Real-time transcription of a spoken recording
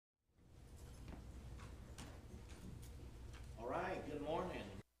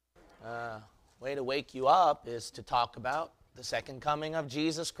way to wake you up is to talk about the second coming of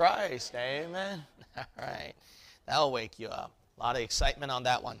Jesus Christ. Amen? All right. That'll wake you up. A lot of excitement on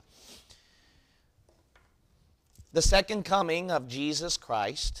that one. The second coming of Jesus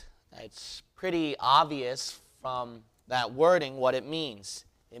Christ, it's pretty obvious from that wording what it means.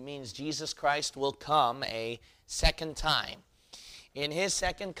 It means Jesus Christ will come a second time. In his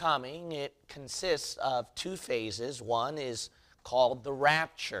second coming, it consists of two phases. One is called the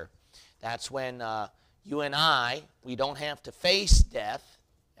rapture. That's when you and I, we don't have to face death,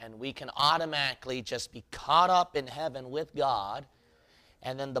 and we can automatically just be caught up in heaven with God,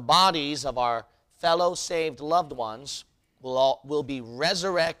 and then the bodies of our fellow saved loved ones will be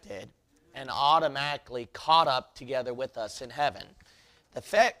resurrected and automatically caught up together with us in heaven.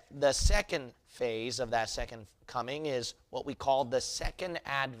 The second phase of that second coming is what we call the second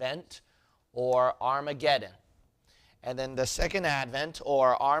advent or Armageddon. And then the second advent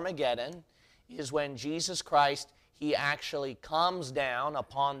or Armageddon is when Jesus Christ, he actually comes down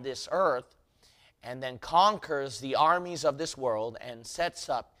upon this earth and then conquers the armies of this world and sets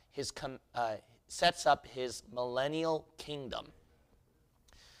up his millennial kingdom.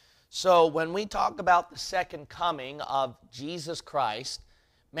 So when we talk about the second coming of Jesus Christ,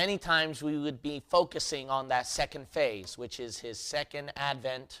 many times we would be focusing on that second phase, which is his second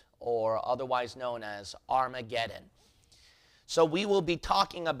advent, or otherwise known as Armageddon. So we will be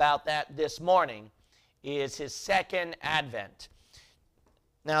talking about that this morning, is his second advent.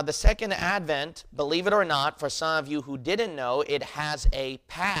 Now the second advent, believe it or not, for some of you who didn't know, it has a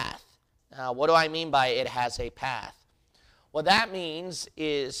path. Now what do I mean by it has a path? What that means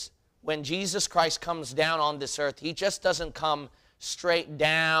is when Jesus Christ comes down on this earth, he just doesn't come straight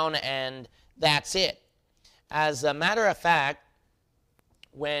down and that's it. As a matter of fact,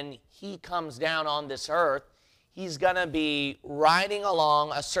 when he comes down on this earth, he's going to be riding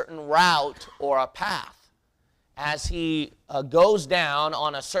along a certain route or a path. As he goes down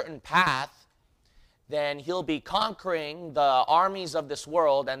on a certain path, then he'll be conquering the armies of this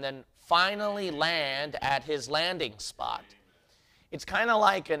world and then finally land at his landing spot. It's kind of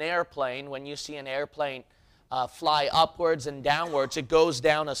like an airplane. When you see an airplane fly upwards and downwards, it goes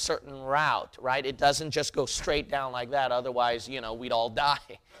down a certain route, right? It doesn't just go straight down like that. Otherwise, we'd all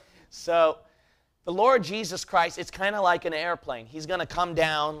die. So the Lord Jesus Christ, it's kind of like an airplane. He's going to come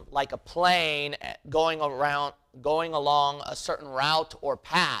down like a plane going along a certain route or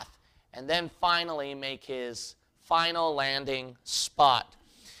path, and then finally make his final landing spot.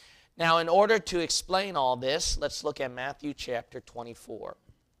 Now, in order to explain all this, let's look at Matthew chapter 24.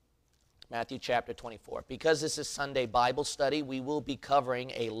 Matthew chapter 24. Because this is Sunday Bible study, we will be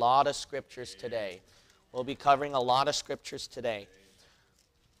covering a lot of scriptures today. We'll be covering a lot of scriptures today.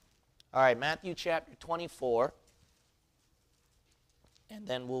 All right, Matthew chapter 24. And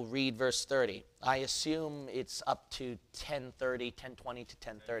then we'll read verse 30. I assume it's up to 10:30, 10:20 to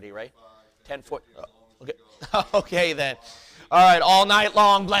 10:30, right? 10:40. Okay. Okay, then. All right, all night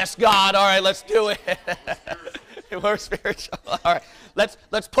long, bless God. All right, let's do it. We're spiritual. All right,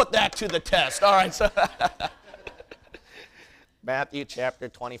 let's put that to the test. All right, so Matthew chapter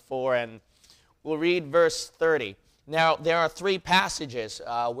 24, and we'll read verse 30. Now, there are three passages.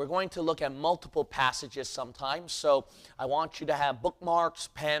 We're going to look at multiple passages sometimes, so I want you to have bookmarks,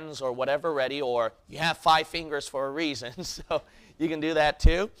 pens, or whatever ready, or you have 5 fingers for a reason, so you can do that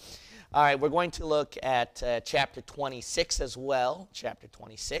too. All right, we're going to look at chapter 26 as well, chapter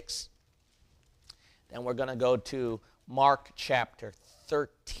 26. Then we're going to go to Mark chapter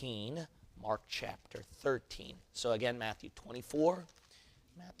 13, Mark chapter 13. So again, Matthew 24,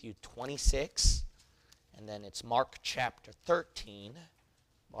 Matthew 26, and then it's Mark chapter 13,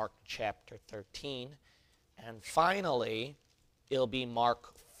 Mark chapter 13, and finally, it'll be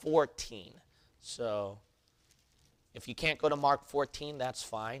Mark 14. So if you can't go to Mark 14, that's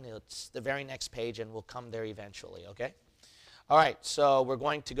fine. It's the very next page, and we'll come there eventually, okay? All right, so we're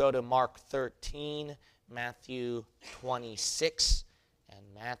going to go to Mark 13, Matthew 26, and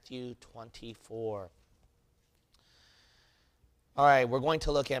Matthew 24. All right, we're going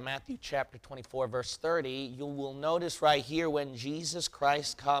to look at Matthew chapter 24, verse 30. You will notice right here when Jesus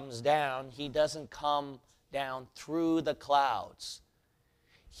Christ comes down, he doesn't come down through the clouds.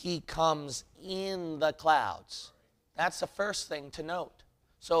 He comes in the clouds. That's the first thing to note.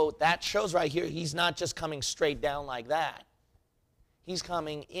 So that shows right here, he's not just coming straight down like that. He's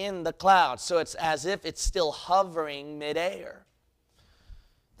coming in the clouds. So it's as if it's still hovering midair.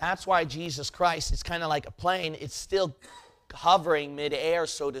 That's why Jesus Christ is kind of like a plane. It's still hovering midair,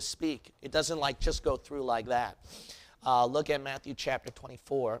 so to speak. It doesn't like just go through like that. Look at Matthew chapter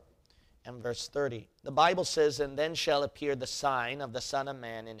 24 and verse 30. The Bible says, "And then shall appear the sign of the Son of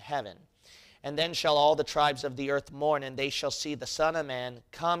Man in heaven. And then shall all the tribes of the earth mourn, and they shall see the Son of Man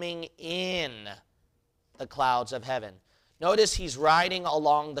coming in the clouds of heaven. Notice he's riding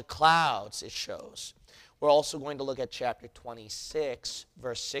along the clouds, it shows. We're also going to look at chapter 26,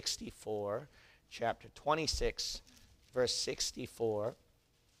 verse 64. Chapter 26, verse 64.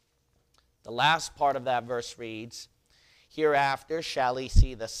 The last part of that verse reads, Hereafter shall he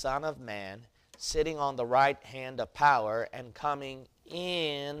see the Son of Man sitting on the right hand of power and coming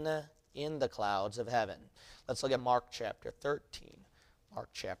in the clouds of heaven. Let's look at Mark chapter 13. Mark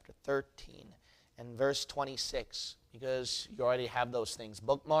chapter 13 and verse 26. Because you already have those things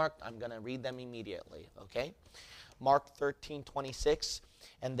bookmarked, I'm going to read them immediately, okay? Mark 13:26.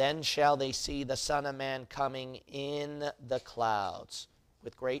 And then shall they see the Son of Man coming in the clouds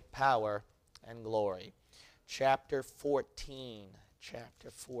with great power and glory. Chapter 14. Chapter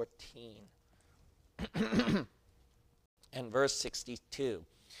 14. And verse 62.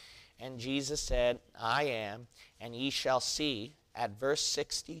 And Jesus said, I am, and ye shall see, at verse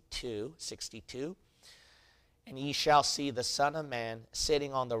 62, and ye shall see the Son of Man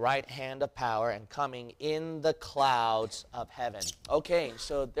sitting on the right hand of power and coming in the clouds of heaven. Okay,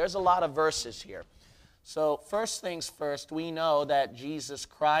 so there's a lot of verses here. So first things first, we know that Jesus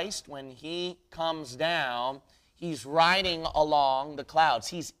Christ, when he comes down, he's riding along the clouds.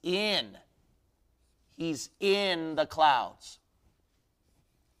 He's in the clouds.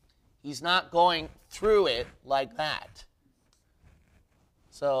 He's not going through it like that.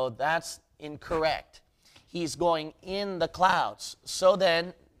 So that's incorrect. He's going in the clouds. So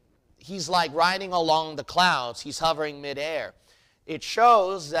then, he's like riding along the clouds. He's hovering midair. It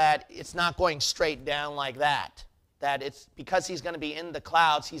shows that it's not going straight down like that. That it's because he's going to be in the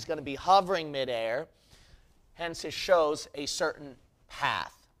clouds, he's going to be hovering midair. Hence, it shows a certain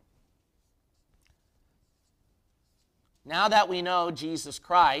path. Now that we know Jesus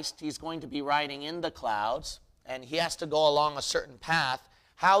Christ, he's going to be riding in the clouds, and he has to go along a certain path.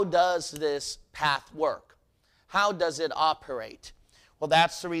 How does this path work? How does it operate? Well,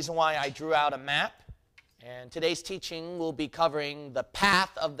 that's the reason why I drew out a map. And today's teaching will be covering the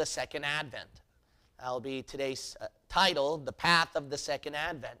path of the second advent. That'll be today's title, The Path of the Second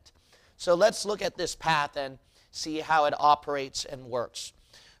Advent. So let's look at this path and see how it operates and works.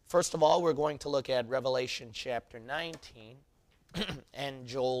 First of all, we're going to look at Revelation chapter 19 and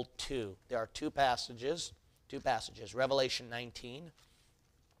Joel 2. There are two passages. Revelation 19.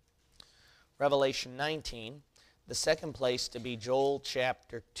 Revelation 19. The second place to be Joel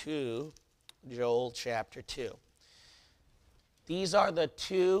chapter 2. Joel chapter 2. These are the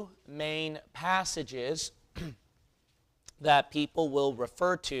two main passages that people will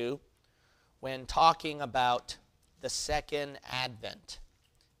refer to when talking about the second advent,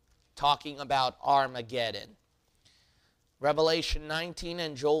 talking about Armageddon. Revelation 19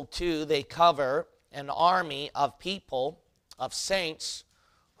 and Joel 2, they cover an army of people, of saints,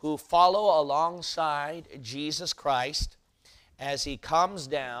 who follow alongside Jesus Christ as he comes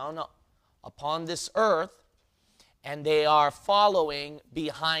down upon this earth, and they are following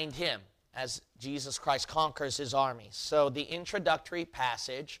behind him as Jesus Christ conquers his army. So the introductory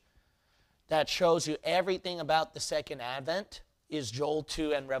passage that shows you everything about the second advent is Joel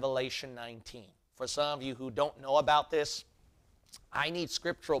 2 and Revelation 19. For some of you who don't know about this, I need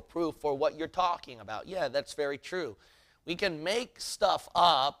scriptural proof for what you're talking about. Yeah, that's very true. We can make stuff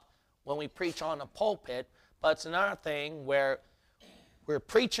up when we preach on a pulpit, but it's another thing where we're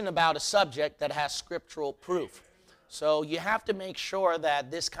preaching about a subject that has scriptural proof. So you have to make sure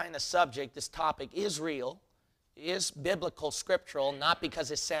that this kind of subject, this topic, is real, is biblical, scriptural, not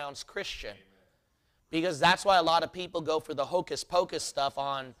because it sounds Christian. Because that's why a lot of people go for the hocus pocus stuff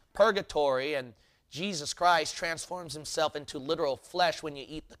on purgatory, and Jesus Christ transforms himself into literal flesh when you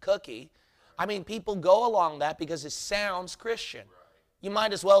eat the cookie. I mean, people go along that because it sounds Christian. You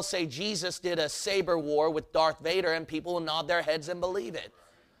might as well say Jesus did a saber war with Darth Vader and people will nod their heads and believe it.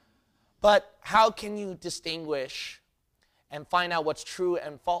 But how can you distinguish and find out what's true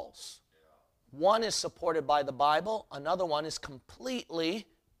and false? One is supported by the Bible. Another one is completely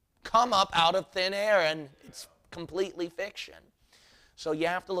come up out of thin air and it's completely fiction. So you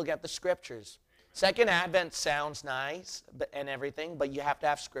have to look at the scriptures. Second Advent sounds nice and everything, but you have to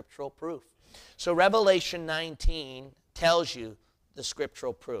have scriptural proof. So Revelation 19 tells you the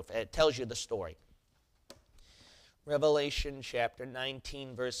scriptural proof. It tells you the story. Revelation chapter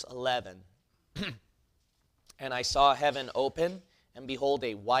 19, verse 11. And I saw heaven open, and behold,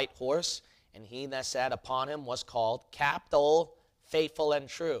 a white horse, and he that sat upon him was called capital, faithful, and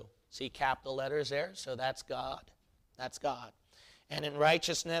true. See capital letters there? So that's God. That's God. And in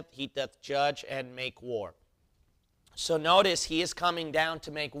righteousness he doth judge and make war. So notice he is coming down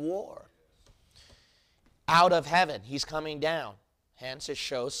to make war. out of heaven. He's coming down. Hence it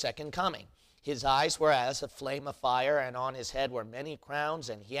shows second coming. His eyes were as a flame of fire, and on his head were many crowns,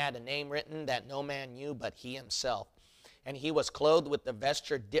 and he had a name written that no man knew but he himself. And he was clothed with the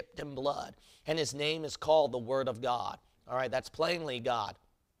vesture dipped in blood, and his name is called the Word of God. All right, that's plainly God.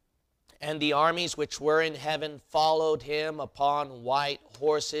 And the armies which were in heaven followed him upon white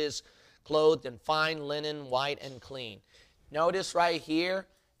horses, clothed in fine linen, white and clean. Notice right here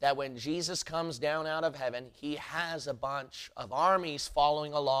that when Jesus comes down out of heaven, he has a bunch of armies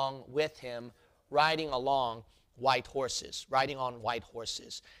following along with him, riding along white horses, riding on white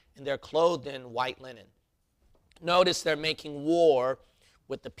horses. And they're clothed in white linen. Notice they're making war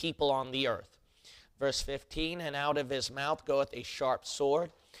with the people on the earth. Verse 15, and out of his mouth goeth a sharp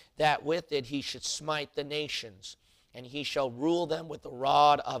sword, that with it he should smite the nations, and he shall rule them with a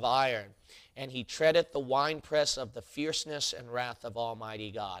rod of iron. And he treadeth the winepress of the fierceness and wrath of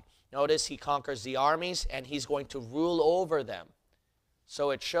Almighty God. Notice he conquers the armies, and he's going to rule over them. So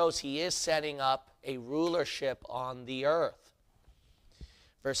it shows he is setting up a rulership on the earth.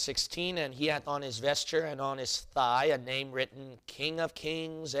 Verse 16, and he hath on his vesture and on his thigh a name written, King of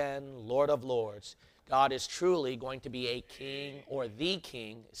Kings and Lord of Lords. God is truly going to be a king, or the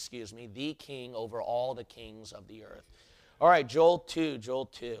king over all the kings of the earth. All right, Joel 2.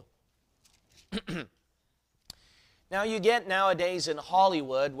 Now you get nowadays in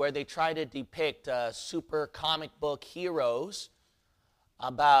Hollywood where they try to depict super comic book heroes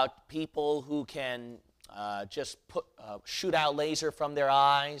about people who can just shoot out laser from their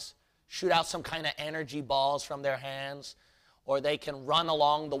eyes, shoot out some kind of energy balls from their hands, or they can run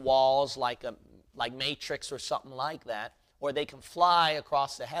along the walls like Matrix or something like that, or they can fly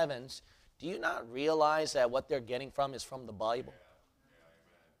across the heavens. Do you not realize that what they're getting from is from the Bible?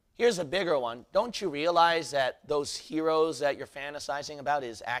 Here's a bigger one. Don't you realize that those heroes that you're fantasizing about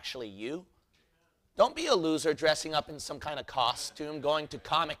is actually you? Don't be a loser dressing up in some kind of costume, going to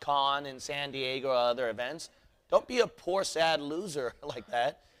Comic-Con in San Diego or other events. Don't be a poor, sad loser like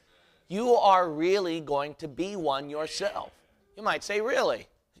that. You are really going to be one yourself. You might say, really?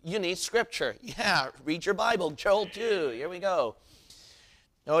 You need scripture. Yeah, read your Bible, Joel 2. Here we go.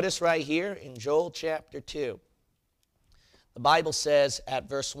 Notice right here in Joel chapter 2. The Bible says at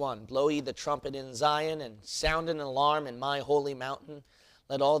verse 1, blow ye the trumpet in Zion, and sound an alarm in my holy mountain.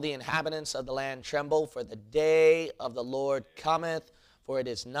 Let all the inhabitants of the land tremble, for the day of the Lord cometh, for it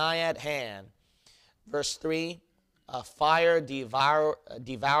is nigh at hand. Verse 3, a fire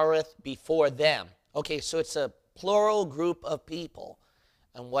devoureth before them. Okay, so it's a plural group of people.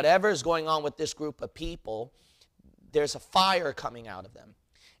 And whatever is going on with this group of people, there's a fire coming out of them.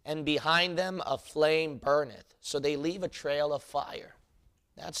 And behind them a flame burneth. So they leave a trail of fire.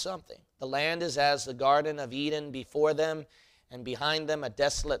 That's something. The land is as the Garden of Eden before them, and behind them a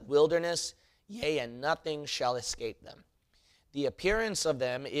desolate wilderness, yea, and nothing shall escape them. The appearance of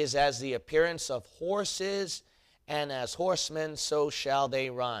them is as the appearance of horses, and as horsemen so shall they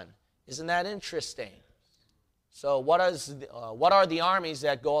run. Isn't that interesting? So what are the armies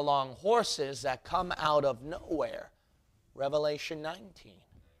that go along horses that come out of nowhere? Revelation 19.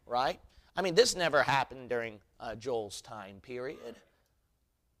 Right? I mean, this never happened during Joel's time period.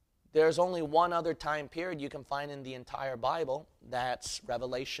 There's only one other time period you can find in the entire Bible. That's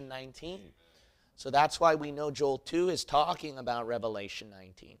Revelation 19. So that's why we know Joel 2 is talking about Revelation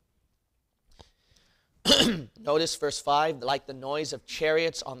 19. Notice verse 5, like the noise of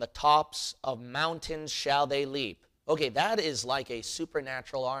chariots on the tops of mountains shall they leap. Okay, that is like a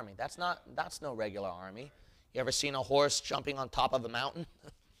supernatural army. That's no regular army. You ever seen a horse jumping on top of a mountain?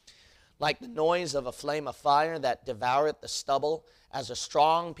 Like the noise of a flame of fire that devoureth the stubble, as a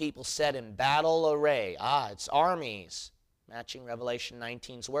strong people set in battle array. It's armies, matching Revelation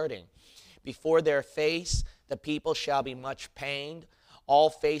 19's wording. Before their face the people shall be much pained. All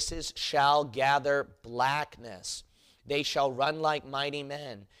faces shall gather blackness. They shall run like mighty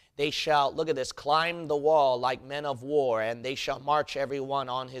men. They shall, look at this, climb the wall like men of war, and they shall march every one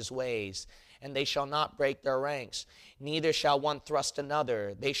on his ways. And they shall not break their ranks, neither shall one thrust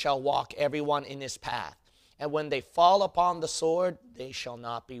another. They shall walk every one in his path. And when they fall upon the sword, they shall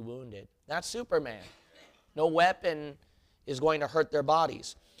not be wounded. That's Superman. No weapon is going to hurt their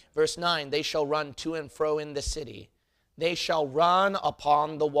bodies. Verse 9, they shall run to and fro in the city. They shall run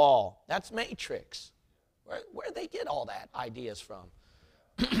upon the wall. That's Matrix. Where they get all that ideas from?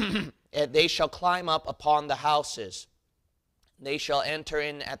 And they shall climb up upon the houses. They shall enter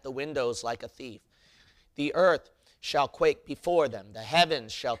in at the windows like a thief. The earth shall quake before them. The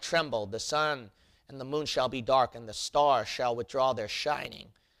heavens shall tremble. The sun and the moon shall be dark, and the stars shall withdraw their shining.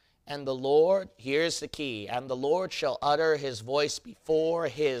 And the Lord, here's the key, and the Lord shall utter his voice before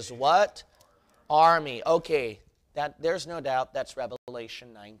his what? army. Okay, there's no doubt that's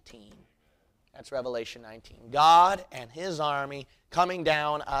Revelation 19. That's Revelation 19. God and his army coming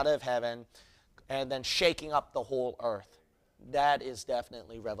down out of heaven and then shaking up the whole earth. That is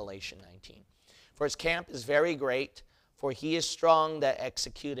definitely Revelation 19. For his camp is very great, for he is strong that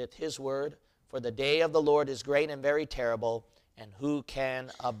executeth his word. For the day of the Lord is great and very terrible, and who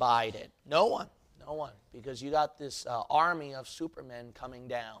can abide it? No one, no one, because you got this army of supermen coming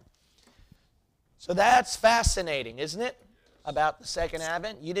down. So that's fascinating, isn't it, about the second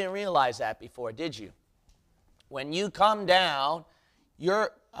advent? You didn't realize that before, did you? When you come down,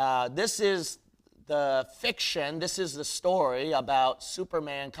 this is the fiction, this is the story about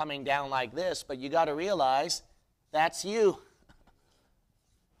Superman coming down like this, but you got to realize that's you.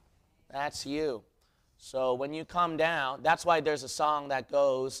 That's you. So when you come down, that's why there's a song that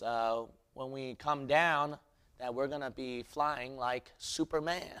goes, when we come down, that we're going to be flying like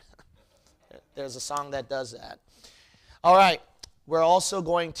Superman. There's a song that does that. All right, we're also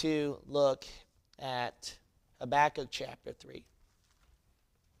going to look at Habakkuk chapter 3.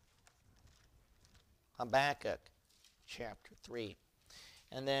 Habakkuk chapter 3.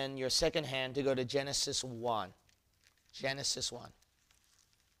 And then your second hand to go to Genesis 1. Genesis 1.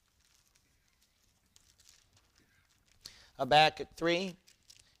 Habakkuk 3.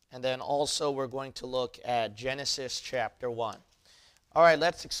 And then also we're going to look at Genesis chapter 1. All right,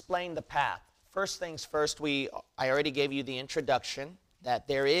 let's explain the path. First things first, I already gave you the introduction that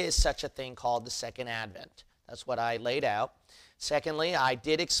there is such a thing called the second advent. That's what I laid out. Secondly, I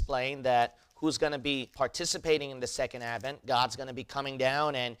did explain that who's going to be participating in the second advent. God's going to be coming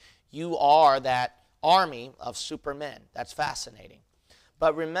down, and you are that army of supermen. That's fascinating.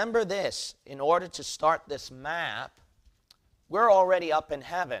 But remember this, in order to start this map, we're already up in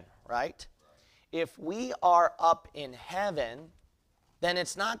heaven, right? If we are up in heaven, then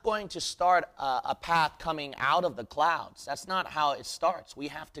it's not going to start a path coming out of the clouds. That's not how it starts. We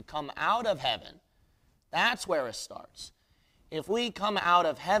have to come out of heaven. That's where it starts. If we come out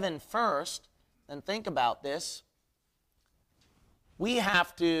of heaven first, then think about this. We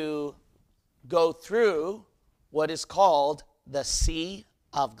have to go through what is called the sea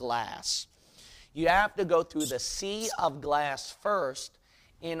of glass. You have to go through the sea of glass first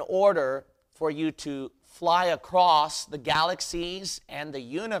in order for you to fly across the galaxies and the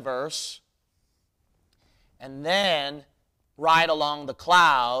universe and then ride along the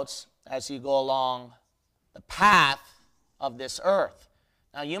clouds as you go along the path of this earth.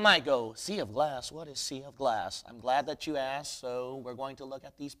 Now you might go, sea of glass, what is sea of glass? I'm glad that you asked, so we're going to look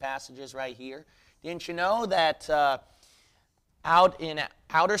at these passages right here. Didn't you know that out in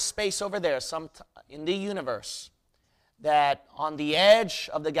outer space over there, in the universe, that on the edge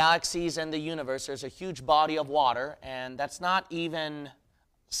of the galaxies and the universe, there's a huge body of water, and that's not even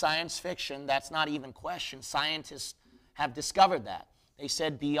science fiction, that's not even question. Scientists have discovered that. They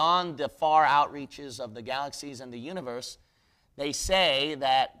said beyond the far outreaches of the galaxies and the universe, they say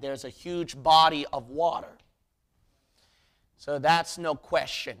that there's a huge body of water. So that's no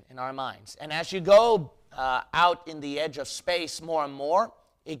question in our minds. And as you go out in the edge of space more and more,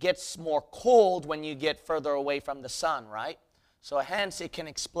 it gets more cold when you get further away from the sun, right? So hence it can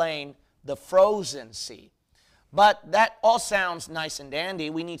explain the frozen sea. But that all sounds nice and dandy.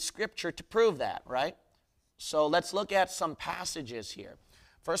 We need scripture to prove that, right? So let's look at some passages here.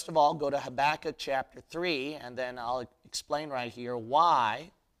 First of all, go to Habakkuk chapter 3, and then I'll explain right here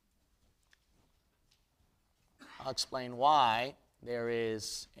why. I'll explain why there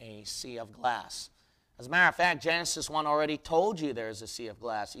is a sea of glass. As a matter of fact, Genesis 1 already told you there's a sea of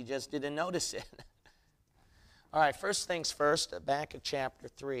glass. You just didn't notice it. All right, first things first, Habakkuk chapter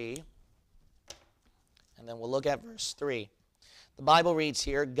 3, and then we'll look at verse 3. The Bible reads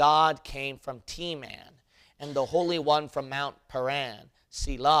here, God came from Teman, and the Holy One from Mount Paran,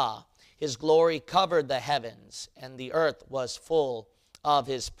 Selah. His glory covered the heavens, and the earth was full of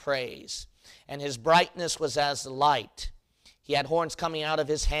his praise. And his brightness was as the light. He had horns coming out of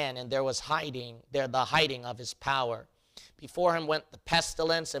his hand, and there was the hiding of his power. Before him went the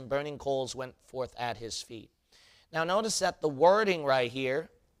pestilence, and burning coals went forth at his feet. Now notice that the wording right here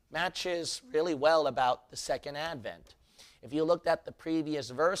matches really well about the second advent. If you looked at the previous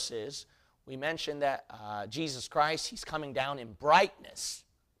verses, we mentioned that Jesus Christ, he's coming down in brightness,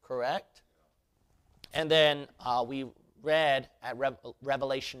 correct? And then we read at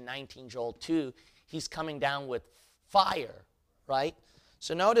Revelation 19, Joel 2, he's coming down with fire, right?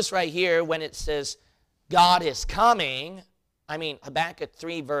 So notice right here when it says God is coming, Habakkuk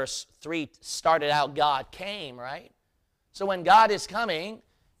 3 verse 3 started out God came, right? So when God is coming,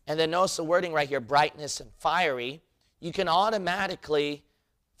 and then notice the wording right here, brightness and fiery, you can automatically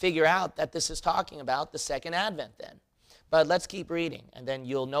figure out that this is talking about the second advent then. But let's keep reading, and then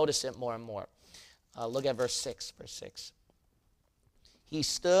you'll notice it more and more. Look at verse 6. Verse 6. He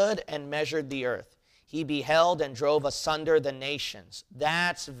stood and measured the earth. He beheld and drove asunder the nations.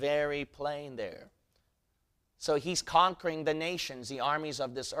 That's very plain there. So he's conquering the nations, the armies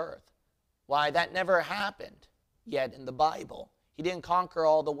of this earth. Why? That never happened yet in the Bible. He didn't conquer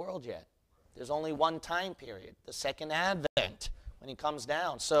all the world yet. There's only one time period, the second advent, when he comes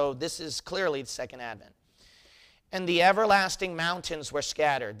down. So this is clearly the second advent. And the everlasting mountains were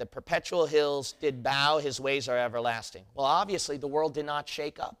scattered. The perpetual hills did bow. His ways are everlasting. Well, obviously, the world did not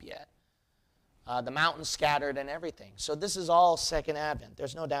shake up yet. The mountains scattered and everything. So this is all second advent.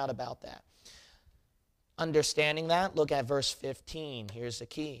 There's no doubt about that. Understanding that, look at verse 15. Here's the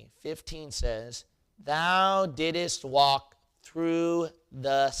key. 15 says, thou didst walk through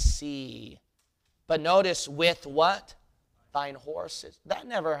the sea. But notice, with what? Thine horses. That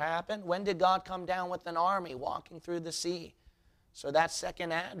never happened. When did God come down with an army walking through the sea? So that's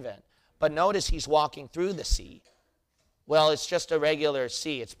second advent. But notice he's walking through the sea. Well, it's just a regular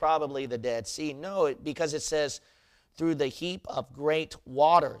sea. It's probably the Dead Sea. No, because it says through the heap of great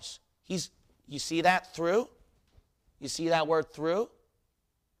waters. You see that through? You see that word through?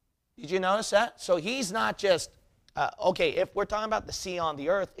 Did you notice that? So he's not just, okay, if we're talking about the sea on the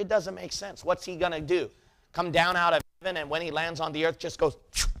earth, it doesn't make sense. What's he going to do? Come down out of heaven, and when he lands on the earth, just goes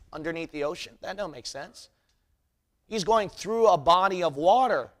underneath the ocean? That don't make sense. He's going through a body of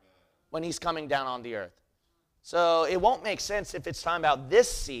water when he's coming down on the earth. So it won't make sense if it's talking about this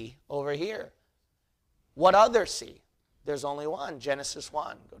sea over here. What other sea? There's only one, Genesis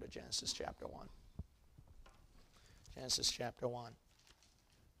 1. Go to Genesis chapter 1. Genesis chapter 1.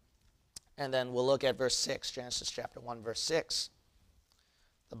 And then we'll look at verse 6, Genesis chapter 1, verse 6.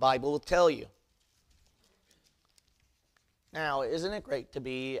 The Bible will tell you. Now, isn't it great to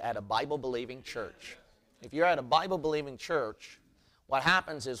be at a Bible-believing church? If you're at a Bible-believing church, what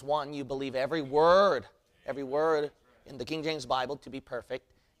happens is, one, you believe every word in the King James Bible to be perfect.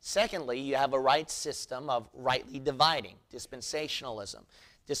 Secondly, you have a right system of rightly dividing, dispensationalism.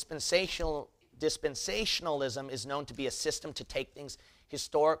 Dispensationalism is known to be a system to take things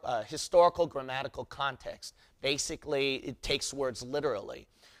historical grammatical context. Basically, it takes words literally.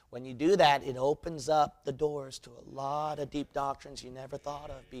 When you do that, it opens up the doors to a lot of deep doctrines you never thought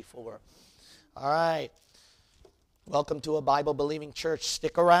of before. All right. Welcome to a Bible-believing church.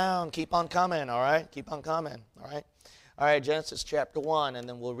 Stick around. Keep on coming, all right? Keep on coming, all right? All right, Genesis chapter 1, and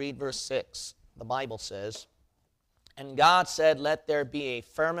then we'll read verse 6. The Bible says, and God said, let there be a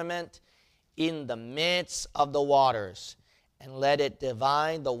firmament in the midst of the waters, and let it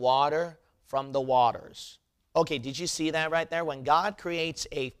divide the water from the waters. Okay, did you see that right there? When God creates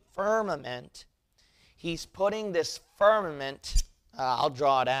a firmament, he's putting this firmament, I'll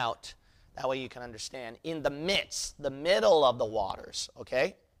draw it out, that way you can understand, in the midst, the middle of the waters,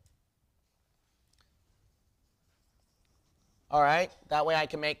 okay? All right, that way I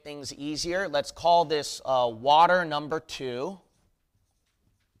can make things easier. Let's call this water number 2.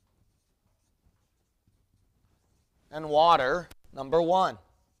 And water number 1.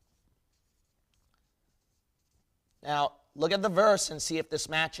 Now, look at the verse and see if this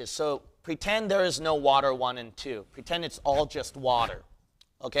matches. So, pretend there is no water 1 and 2. Pretend it's all just water.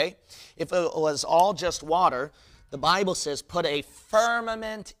 Okay? If it was all just water, the Bible says put a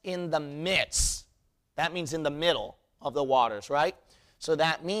firmament in the midst. That means in the middle of the waters, right? So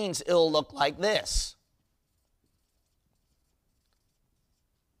that means it'll look like this.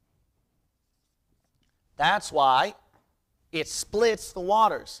 That's why it splits the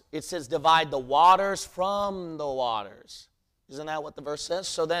waters. It says divide the waters from the waters. Isn't that what the verse says?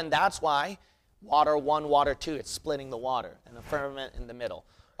 So then that's why water 1, water 2, it's splitting the water and a firmament in the middle.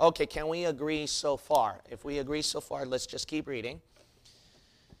 Okay, can we agree so far? If we agree so far, let's just keep reading.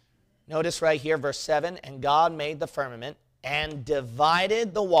 Notice right here, verse 7, and God made the firmament and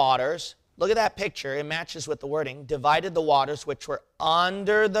divided the waters. Look at that picture. It matches with the wording. Divided the waters which were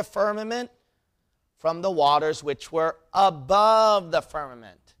under the firmament from the waters which were above the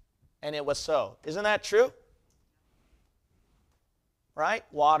firmament. And it was so. Isn't that true? Right?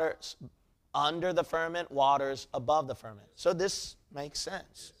 Waters under the firmament, waters above the firmament. So this makes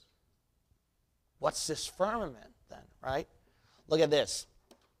sense. What's this firmament then, right? Look at this.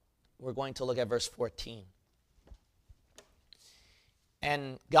 We're going to look at verse 14.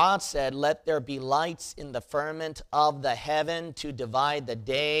 And God said, let there be lights in the firmament of the heaven to divide the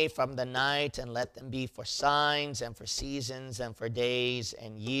day from the night, and let them be for signs and for seasons and for days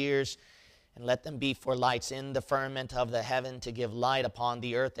and years, And let them be for lights in the firmament of the heaven to give light upon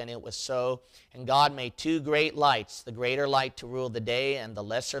the earth. And it was so. And God made two great lights, the greater light to rule the day and the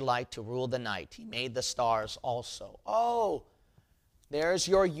lesser light to rule the night. He made the stars also. Oh, there's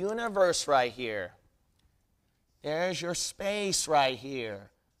your universe right here. There's your space right here.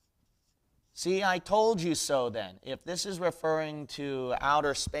 See, I told you so then. If this is referring to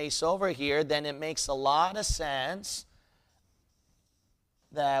outer space over here, then it makes a lot of sense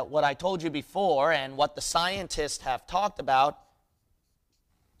that what I told you before and what the scientists have talked about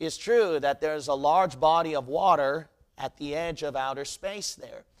is true, that there's a large body of water at the edge of outer space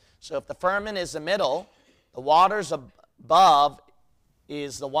there. So if the firmament is the middle, the waters above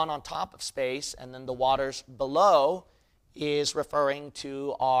is the one on top of space, and then the waters below is referring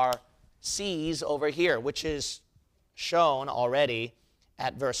to our seas over here, which is shown already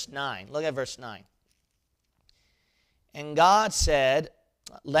at verse 9. Look at verse 9. And God said,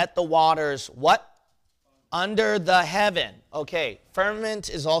 let the waters, what? Under the heaven. Okay, firmament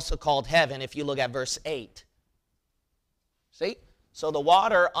is also called heaven if you look at verse 8. See? So the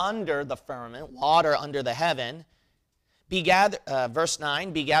water under the firmament, water under the heaven, be gathered, verse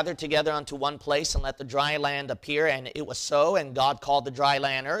 9, be gathered together unto one place, and let the dry land appear. And it was so, and God called the dry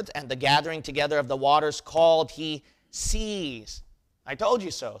land earth, and the gathering together of the waters called he seas. I told you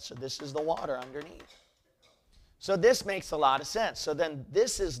so. So this is the water underneath. So this makes a lot of sense. So then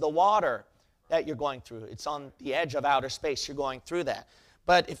this is the water that you're going through. It's on the edge of outer space. You're going through that.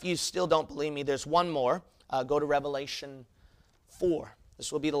 But if you still don't believe me, there's one more. Go to Revelation 4.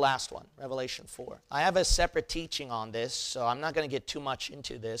 This will be the last one, Revelation 4. I have a separate teaching on this, so I'm not going to get too much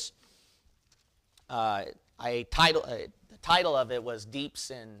into this. The title of it was Deeps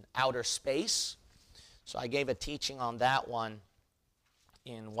in Outer Space. So I gave a teaching on that one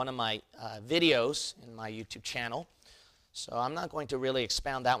in one of my videos in my YouTube channel. So I'm not going to really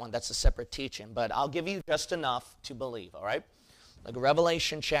expound that one. That's a separate teaching. But I'll give you just enough to believe, all right? Like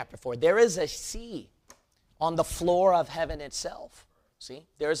Revelation chapter 4. There is a sea on the floor of heaven itself. See?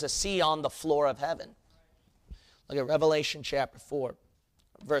 There's a sea on the floor of heaven. Look at Revelation chapter 4,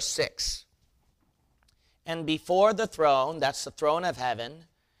 verse 6. And before the throne, that's the throne of heaven,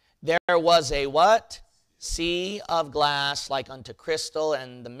 there was a what? Sea of glass like unto crystal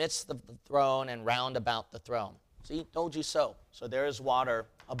in the midst of the throne and round about the throne. See, told you so. So there is water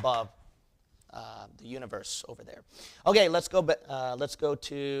above the universe over there. Okay, let's go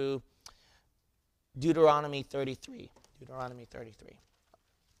to Deuteronomy 33. Deuteronomy 33.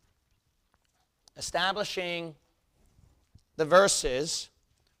 Establishing the verses,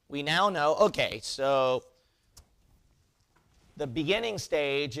 we now know, okay, so the beginning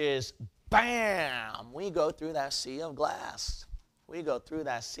stage is, bam, we go through that sea of glass. We go through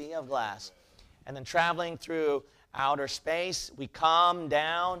that sea of glass. And then traveling through outer space, we come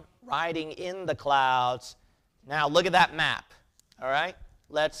down, riding in the clouds. Now look at that map, all right?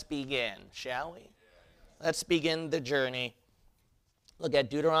 Let's begin, shall we? Let's begin the journey. Look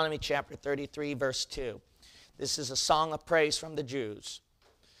at Deuteronomy chapter 33, verse 2. This is a song of praise from the Jews.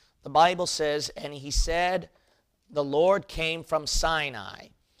 The Bible says, and he said, the Lord came from Sinai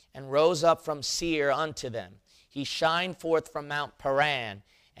and rose up from Seir unto them. He shined forth from Mount Paran,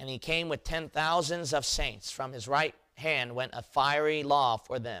 and he came with 10,000s of saints. From his right hand went a fiery law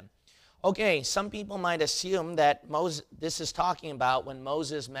for them. Okay, some people might assume that this is talking about when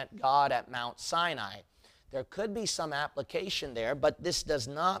Moses met God at Mount Sinai. There could be some application there, but this does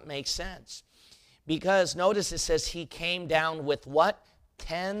not make sense. Because notice it says he came down with what?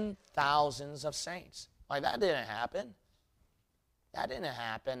 10,000s of saints. Like that didn't happen. That didn't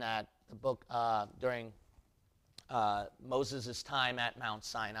happen at the book during Moses' time at Mount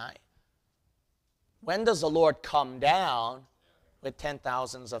Sinai. When does the Lord come down with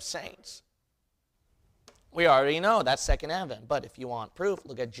 10,000s of saints? We already know that's second advent. But if you want proof,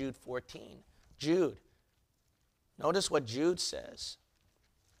 look at Jude 14. Jude. Notice what Jude says.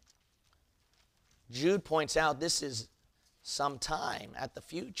 Jude points out this is some time at the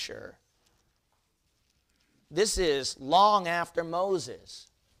future. This is long after Moses.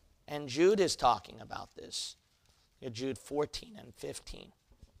 And Jude is talking about this. Jude 14 and 15.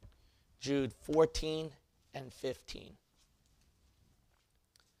 Jude 14 and 15.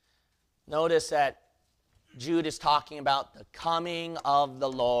 Notice that Jude is talking about the coming of the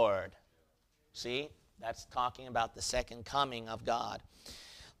Lord. See? That's talking about the second coming of God.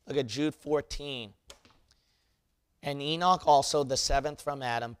 Look at Jude 14. And Enoch also, the seventh from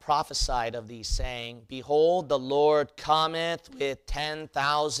Adam, prophesied of these, saying, behold, the Lord cometh with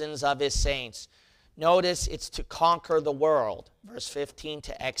 10,000s of his saints. Notice it's to conquer the world. Verse 15,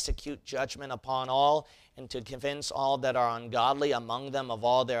 to execute judgment upon all, and to convince all that are ungodly among them of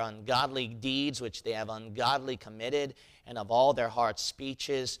all their ungodly deeds which they have ungodly committed, and of all their heart's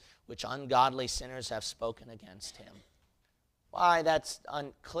speeches which ungodly sinners have spoken against him. Why, that's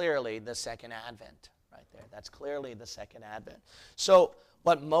clearly the second advent right there. That's clearly the second advent. So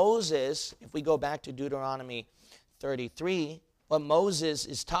what Moses, if we go back to Deuteronomy 33, what Moses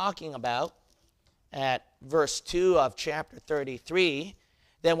is talking about at verse 2 of chapter 33,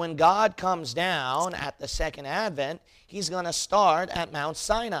 that when God comes down at the second advent, he's going to start at Mount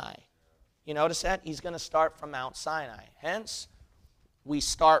Sinai. You notice that? He's going to start from Mount Sinai. Hence, we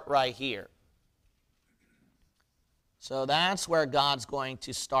start right here. So that's where God's going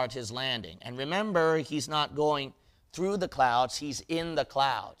to start his landing. And remember, he's not going through the clouds, he's in the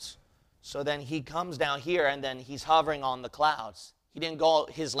clouds. So then he comes down here and then he's hovering on the clouds. He didn't go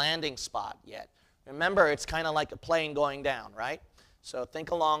his landing spot yet. Remember, it's kind of like a plane going down, right? So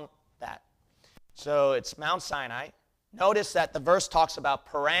think along that. So it's Mount Sinai. Notice that the verse talks about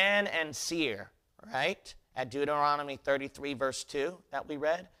Paran and Seir, right? At Deuteronomy 33, verse 2 that we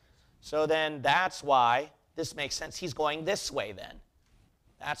read. So then that's why this makes sense. He's going this way then.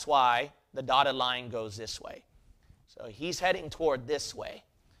 That's why the dotted line goes this way. So he's heading toward this way.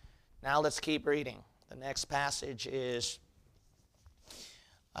 Now let's keep reading. The next passage is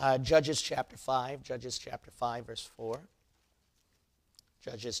Judges chapter 5. Judges chapter 5, verse 4.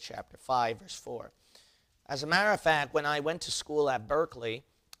 Judges chapter 5, verse 4. As a matter of fact, when I went to school at Berkeley,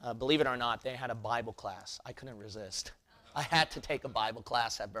 believe it or not, they had a Bible class. I couldn't resist. I had to take a Bible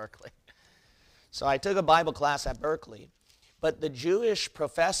class at Berkeley. So I took a Bible class at Berkeley. But the Jewish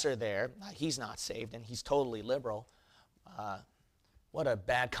professor there, he's not saved and he's totally liberal. What a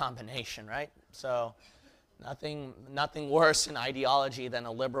bad combination, right? So nothing worse in ideology than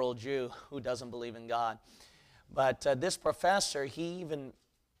a liberal Jew who doesn't believe in God. But this professor, he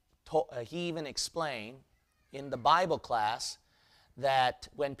even explained in the Bible class that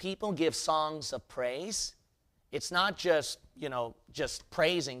when people give songs of praise, it's not just, just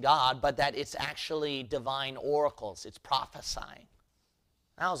praising God, but that it's actually divine oracles. It's prophesying.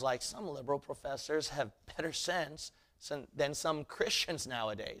 And I was like, some liberal professors have better sense than some Christians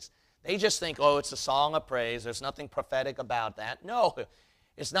nowadays. They just think, oh, it's a song of praise. There's nothing prophetic about that. No,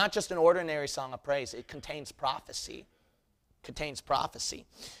 it's not just an ordinary song of praise. It contains prophecy. Contains prophecy.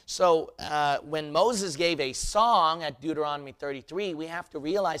 So when Moses gave a song at Deuteronomy 33, we have to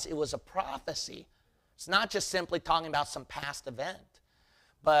realize it was a prophecy. It's not just simply talking about some past event.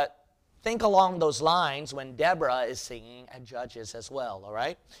 But think along those lines when Deborah is singing at Judges as well, all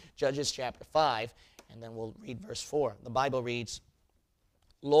right? Judges chapter 5, and then we'll read verse 4. The Bible reads,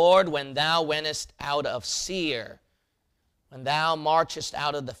 Lord, when thou wentest out of Seir, when thou marchest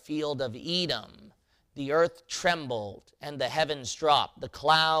out of the field of Edom, the earth trembled and the heavens dropped. The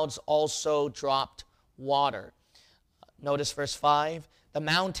clouds also dropped water. Notice verse 5. The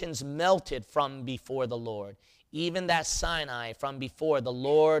mountains melted from before the Lord, even that Sinai from before the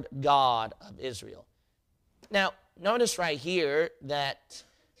Lord God of Israel. Now, notice right here that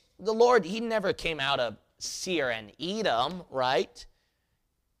the Lord, he never came out of Seir and Edom, right?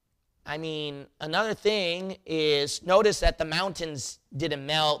 I mean, another thing is, notice that the mountains didn't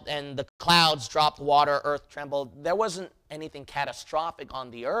melt and the clouds dropped water, earth trembled. There wasn't anything catastrophic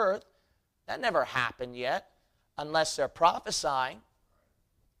on the earth. That never happened yet, unless they're prophesying,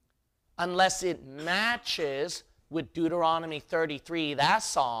 unless it matches with Deuteronomy 33, that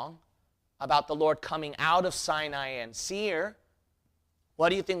song about the Lord coming out of Sinai and Seir. What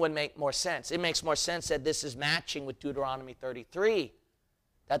do you think would make more sense? It makes more sense that this is matching with Deuteronomy 33.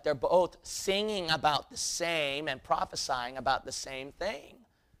 That they're both singing about the same and prophesying about the same thing.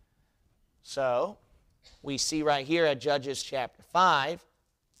 So, we see right here at Judges chapter 5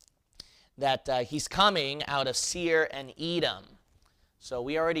 that he's coming out of Seir and Edom. So,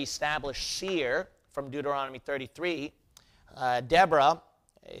 we already established Seir from Deuteronomy 33. Deborah,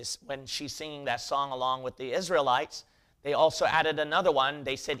 when she's singing that song along with the Israelites, they also added another one.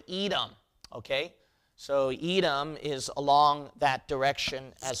 They said Edom, okay? So Edom is along that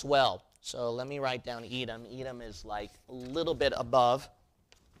direction as well. So let me write down Edom. Edom is like a little bit above.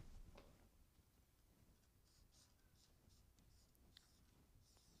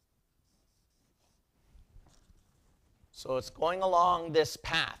 So it's going along this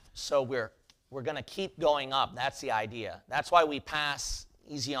path. So we're going to keep going up. That's the idea. That's why we pass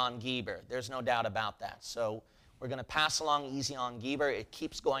Ezion Geber. There's no doubt about that. So we're going to pass along Ezion Geber. It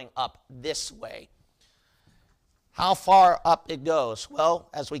keeps going up this way. How far up it goes? Well,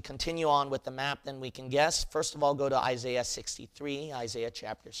 as we continue on with the map, then we can guess. First of all, go to Isaiah 63, Isaiah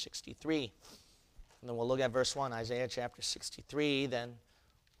chapter 63. And then we'll look at verse 1, Isaiah chapter 63, then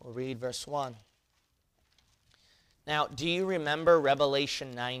we'll read verse 1. Now, do you remember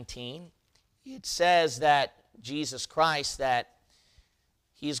Revelation 19? It says that Jesus Christ, that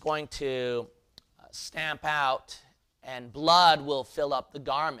he's going to stamp out and blood will fill up the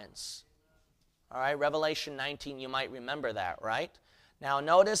garments. All right, Revelation 19, you might remember that, right? Now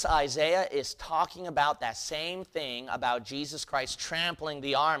notice Isaiah is talking about that same thing about Jesus Christ trampling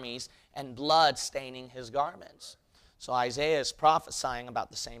the armies and blood staining his garments. So Isaiah is prophesying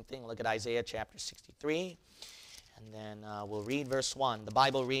about the same thing. Look at Isaiah chapter 63, and then we'll read verse 1. The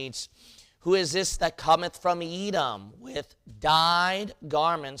Bible reads, "Who is this that cometh from Edom with dyed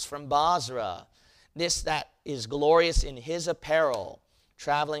garments from Basra? This that is glorious in his apparel,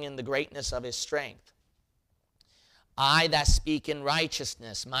 traveling in the greatness of his strength. I that speak in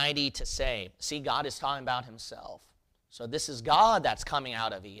righteousness, mighty to save." See, God is talking about himself. So this is God that's coming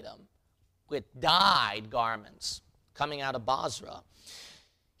out of Edom with dyed garments, coming out of Basra.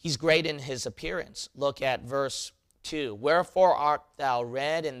 He's great in his appearance. Look at verse 2. "Wherefore art thou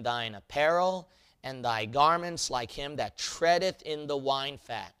red in thine apparel, and thy garments like him that treadeth in the wine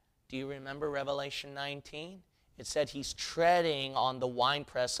fat?" Do you remember Revelation 19? It said he's treading on the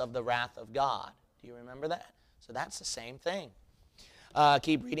winepress of the wrath of God. Do you remember that? So that's the same thing.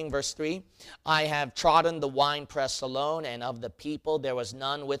 Keep reading verse 3. "I have trodden the winepress alone, and of the people there was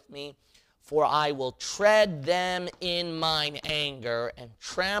none with me. For I will tread them in mine anger, and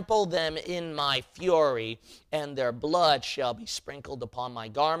trample them in my fury, and their blood shall be sprinkled upon my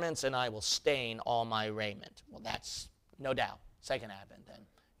garments, and I will stain all my raiment." Well, that's no doubt second advent then.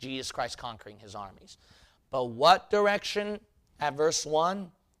 Jesus Christ conquering his armies. But what direction at verse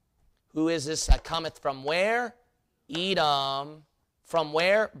 1? "Who is this that cometh from where?" Edom. From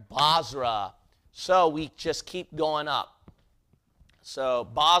where? Basra. So we just keep going up. So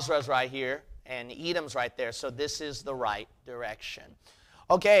Basra's right here, and Edom's right there. So this is the right direction.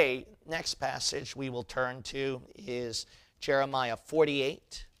 Okay, next passage we will turn to is Jeremiah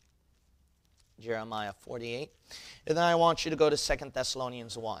 48. Jeremiah 48. And then I want you to go to 2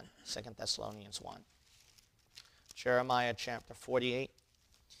 Thessalonians 1. 2 Thessalonians 1. Jeremiah chapter 48.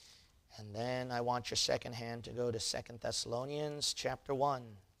 And then I want your second hand to go to 2 Thessalonians chapter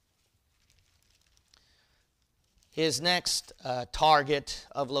 1. His next target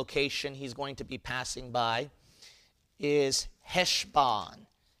of location he's going to be passing by is Heshbon.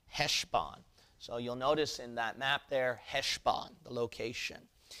 Heshbon. So you'll notice in that map there, Heshbon, the location.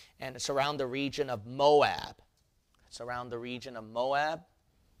 And it's around the region of Moab. It's around the region of Moab.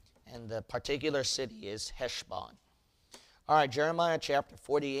 And the particular city is Heshbon. All right, Jeremiah chapter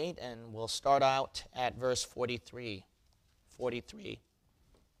 48, and we'll start out at verse 43. 43.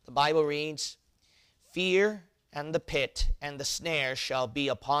 The Bible reads, "Fear and the pit and the snare shall be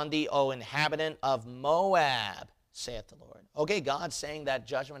upon thee, O inhabitant of Moab, saith the Lord." Okay, God's saying that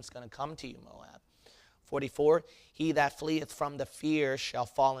judgment's going to come to you, Moab. 44, "He that fleeth from the fear shall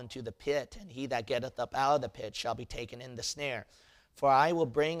fall into the pit, and he that getteth up out of the pit shall be taken in the snare. For I will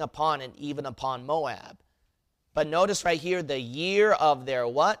bring upon it, even upon Moab." But notice right here, the year of their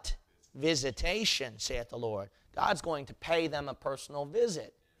what? Visitation, saith the Lord. God's going to pay them a personal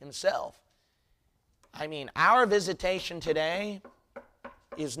visit himself. I mean, our visitation today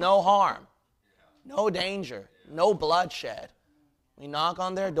is no harm, no danger, no bloodshed. We knock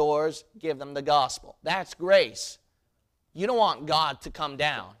on their doors, give them the gospel. That's grace. You don't want God to come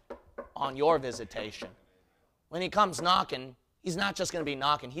down on your visitation. When he comes knocking, he's not just going to be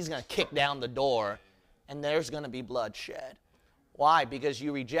knocking. He's going to kick down the door, and there's going to be bloodshed. Why? Because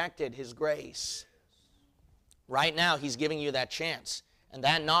you rejected his grace. Right now, he's giving you that chance. And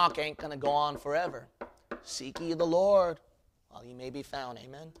that knock ain't going to go on forever. Seek ye the Lord while he may be found.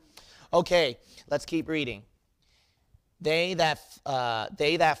 Amen. Okay, let's keep reading. They that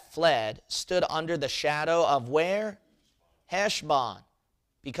fled stood under the shadow of where? Heshbon,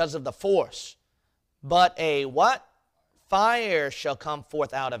 because of the force. But a what? Fire shall come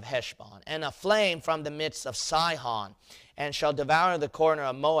forth out of Heshbon, and a flame from the midst of Sihon, and shall devour the corner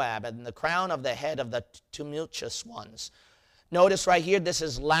of Moab, and the crown of the head of the tumultuous ones. Notice right here, this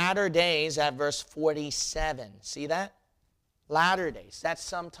is latter days at verse 47. See that? Latter days. That's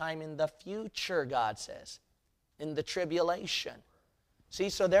sometime in the future, God says, in the tribulation. See,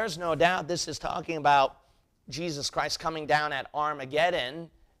 so there's no doubt this is talking about Jesus Christ coming down at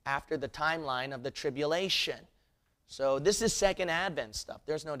Armageddon after the timeline of the tribulation. So this is second advent stuff.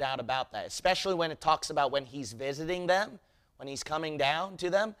 There's no doubt about that, especially when it talks about when he's visiting them, when he's coming down to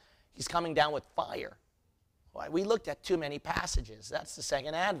them, he's coming down with fire. Why? We looked at too many passages. That's the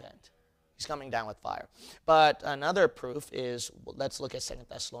second advent. He's coming down with fire. But another proof is, let's look at 2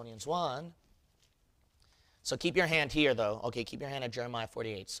 Thessalonians 1. So keep your hand here, though. Okay, keep your hand at Jeremiah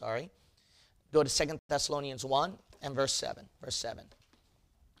 48, sorry. Go to 2 Thessalonians 1. and verse 7. Verse 7.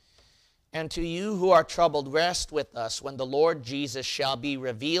 And to you who are troubled, rest with us when the Lord Jesus shall be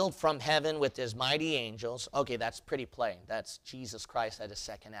revealed from heaven with his mighty angels. Okay, that's pretty plain. That's Jesus Christ at his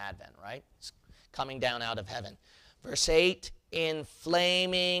second advent, right? It's coming down out of heaven. Verse 8, in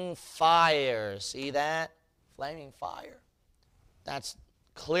flaming fire. See that? Flaming fire. That's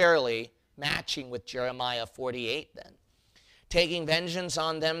clearly matching with Jeremiah 48 then. Taking vengeance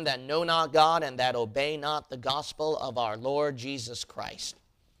on them that know not God and that obey not the gospel of our Lord Jesus Christ.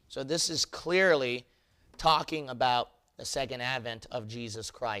 So this is clearly talking about the second advent of Jesus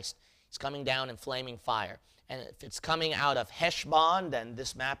Christ. He's coming down in flaming fire. And if it's coming out of Heshbon, then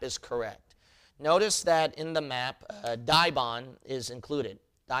this map is correct. Notice that in the map, Dibon is included.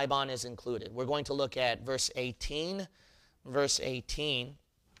 Dibon is included. We're going to look at verse 18. Verse 18.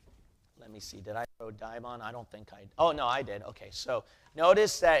 Let me see. Did I throw Dibon? I don't think I did. Oh, no, I did. Okay, so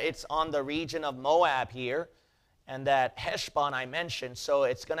notice that it's on the region of Moab here. And that Heshbon I mentioned, so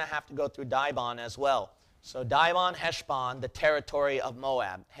it's going to have to go through Dibon as well. So Dibon, Heshbon, the territory of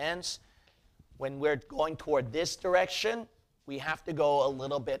Moab. Hence, when we're going toward this direction, we have to go a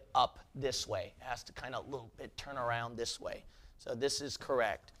little bit up this way. It has to kind of a little bit turn around this way. So this is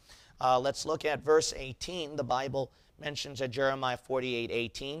correct. Let's look at verse 18. The Bible mentions at Jeremiah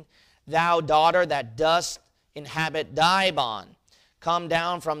 48:18, thou daughter that dost inhabit Dibon, come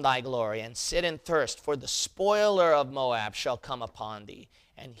down from thy glory, and sit in thirst, for the spoiler of Moab shall come upon thee,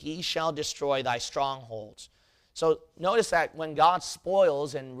 and he shall destroy thy strongholds. So notice that when God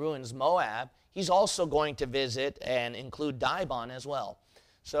spoils and ruins Moab, he's also going to visit and include Dibon as well.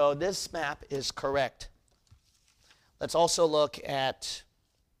 So this map is correct. Let's also look at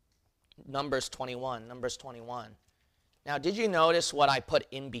Numbers 21. Numbers 21. Now, did you notice what I put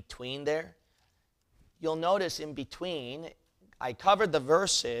in between there? You'll notice in between, I covered the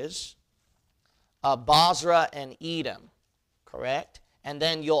verses of Bozrah and Edom, correct? And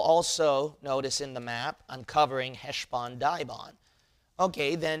then you'll also notice in the map, I'm covering Heshbon, Dibon.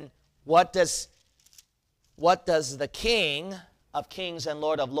 Okay, then what does the King of Kings and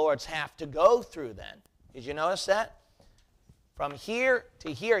Lord of Lords have to go through then? Did you notice that? From here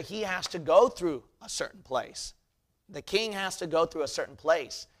to here, he has to go through a certain place. The king has to go through a certain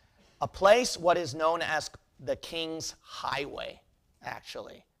place. A place what is known as the King's Highway,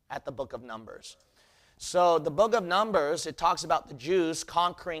 actually, at the book of Numbers. So the book of Numbers, it talks about the Jews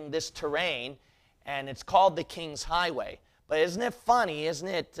conquering this terrain, and it's called the King's Highway. But isn't it funny, isn't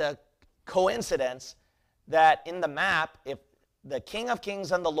it a coincidence that in the map, if the King of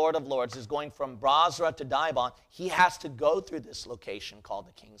Kings and the Lord of Lords is going from Bozrah to Dibon, he has to go through this location called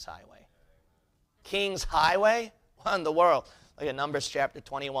the King's Highway. King's Highway? What in the world? Look at Numbers chapter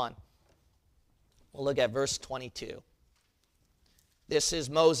 21. We'll look at verse 22. This is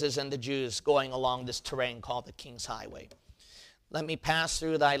Moses and the Jews going along this terrain called the King's Highway. Let me pass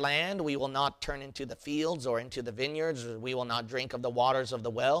through thy land. We will not turn into the fields or into the vineyards. We will not drink of the waters of the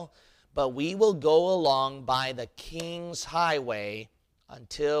well. But we will go along by the King's Highway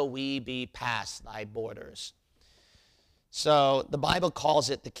until we be past thy borders. So the Bible calls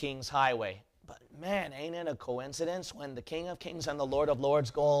it the King's Highway. But man, ain't it a coincidence when the King of Kings and the Lord of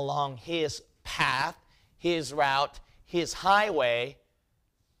Lords go along his path, his route, his highway,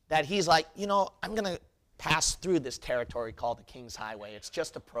 that he's like, you know, I'm going to pass through this territory called the King's Highway. It's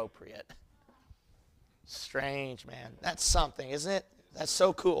just appropriate. Strange, man. That's something, isn't it? That's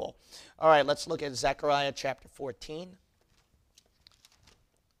so cool. All right, let's look at Zechariah chapter 14.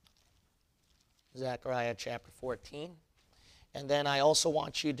 Zechariah chapter 14. And then I also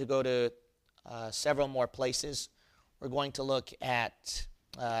want you to go to several more places. We're going to look at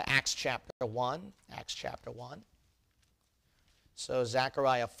Acts chapter 1. Acts chapter 1. So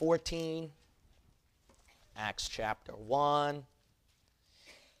Zechariah 14, Acts chapter 1,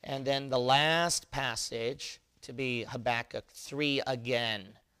 and then the last passage to be Habakkuk 3 again.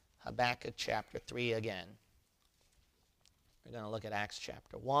 Habakkuk chapter 3 again. We're going to look at Acts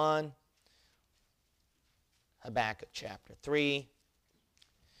chapter 1, Habakkuk chapter 3,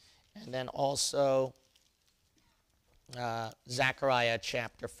 and then also Zechariah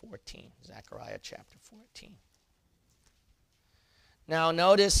chapter 14. Zechariah chapter 14. Now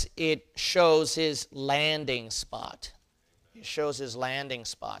notice it shows his landing spot. It shows his landing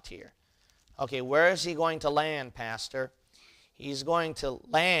spot here. Okay, where is he going to land, Pastor? He's going to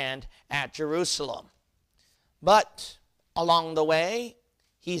land at Jerusalem. But along the way,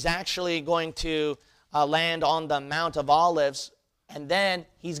 he's actually going to land on the Mount of Olives, and then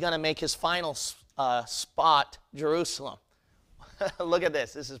he's going to make his final spot, Jerusalem. Look at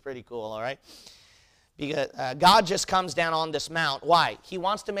this. This is pretty cool, all right? Because God just comes down on this mount. Why? He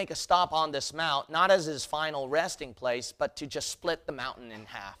wants to make a stop on this mount, not as his final resting place, but to just split the mountain in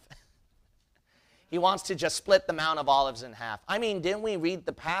half. He wants to just split the Mount of Olives in half. I mean, didn't we read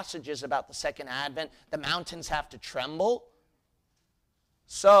the passages about the second advent? The mountains have to tremble.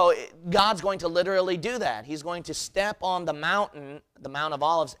 So God's going to literally do that. He's going to step on the mountain, the Mount of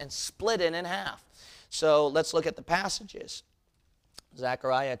Olives, and split it in half. So let's look at the passages.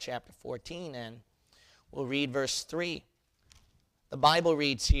 Zechariah chapter 14, and we'll read verse 3. The Bible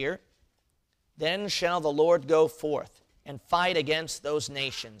reads here, "Then shall the Lord go forth and fight against those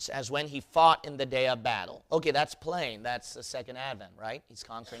nations as when he fought in the day of battle." Okay, that's plain. That's the second advent, right? He's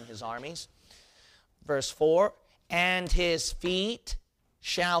conquering his armies. Verse 4, "And his feet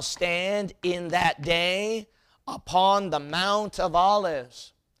shall stand in that day upon the Mount of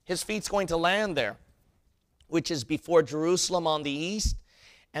Olives." His feet's going to land there, which is before Jerusalem on the east.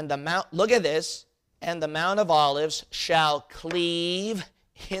 And the mount, look at this, "and the Mount of Olives shall cleave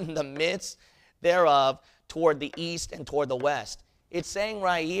in the midst thereof toward the east and toward the west." It's saying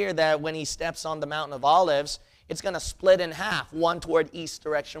right here that when he steps on the Mountain of Olives, it's going to split in half, one toward east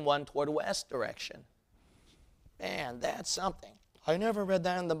direction, one toward west direction. Man, that's something. I never read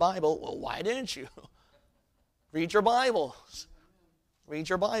that in the Bible. Well, why didn't you? Read your Bibles. Read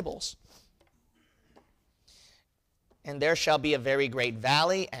your Bibles. "And there shall be a very great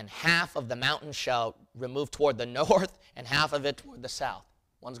valley, and half of the mountain shall remove toward the north, and half of it toward the south."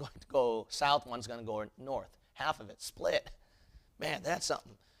 One's going to go south, one's going to go north. Half of it split. Man, that's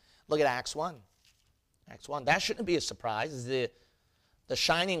something. Look at Acts 1. Acts 1. That shouldn't be a surprise. The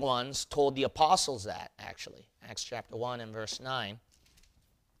shining ones told the apostles that, actually. Acts chapter 1 and verse 9.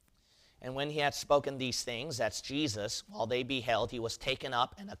 "And when he had spoken these things," that's Jesus, "while they beheld, he was taken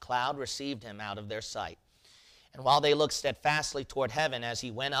up, and a cloud received him out of their sight. And while they looked steadfastly toward heaven as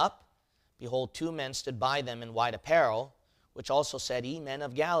he went up, behold, two men stood by them in white apparel, which also said, Ye men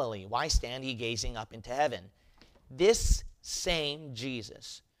of Galilee, why stand ye gazing up into heaven? This same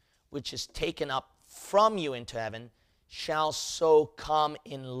Jesus, which is taken up from you into heaven, shall so come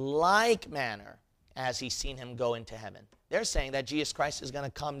in like manner as he seen him go into heaven." They're saying that Jesus Christ is going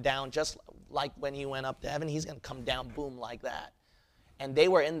to come down just like when he went up to heaven. He's going to come down, boom, like that. And they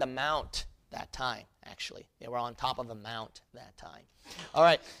were in the mount that time, actually. They were on top of a mount that time. All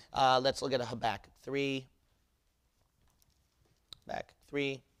right, let's look at Habakkuk 3. Habakkuk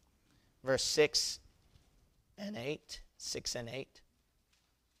 3, verse 6 and 8. 6 and 8.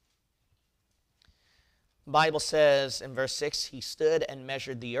 The Bible says in verse 6, "He stood and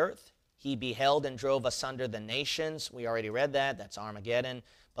measured the earth. He beheld and drove asunder the nations." We already read that. That's Armageddon.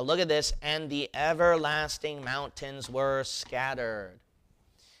 But look at this. "And the everlasting mountains were scattered.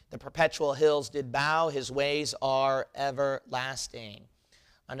 The perpetual hills did bow. His ways are everlasting."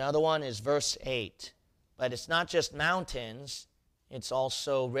 Another one is verse 8. But it's not just mountains. It's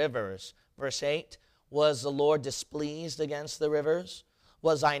also rivers. Verse 8, "Was the Lord displeased against the rivers?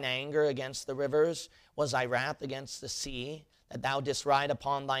 Was thine anger against the rivers? Was thy wrath against the sea, that thou didst ride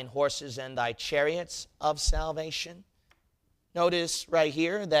upon thine horses and thy chariots of salvation?" Notice right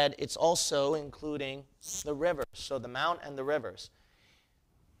here that it's also including the rivers. So the mount and the rivers.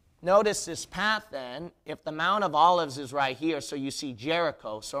 Notice this path then. If the Mount of Olives is right here, so you see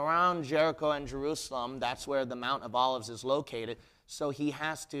Jericho. So around Jericho and Jerusalem, that's where the Mount of Olives is located. So he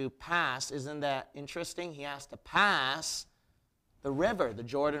has to pass. Isn't that interesting? He has to pass the river, the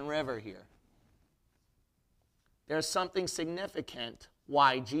Jordan River here. There's something significant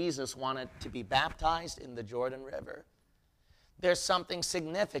why Jesus wanted to be baptized in the Jordan River. There's something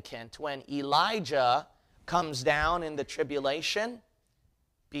significant when Elijah comes down in the tribulation.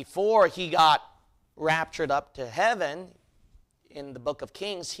 Before he got raptured up to heaven, in the book of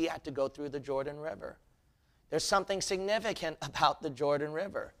Kings, he had to go through the Jordan River. There's something significant about the Jordan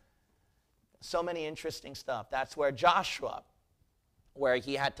River. So many interesting stuff. That's where Joshua, where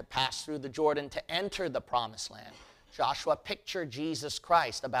he had to pass through the Jordan to enter the promised land. Joshua pictured Jesus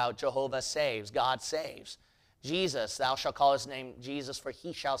Christ about Jehovah saves, God saves. Jesus, thou shalt call his name Jesus, for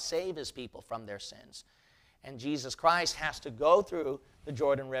he shall save his people from their sins. And Jesus Christ has to go through the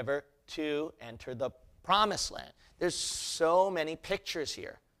Jordan River to enter the promised land. There's so many pictures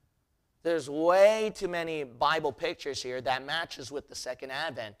here. There's way too many Bible pictures here that matches with the second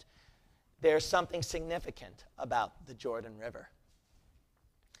advent. There's something significant about the Jordan River.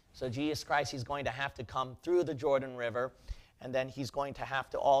 So Jesus Christ, he's going to have to come through the Jordan River, and then he's going to have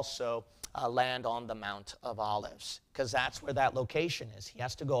to also land on the Mount of Olives, because that's where that location is. He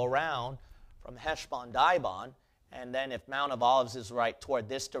has to go around from Heshbon, Dibon, and then if Mount of Olives is right toward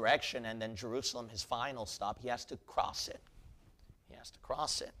this direction, and then Jerusalem, his final stop, he has to cross it. He has to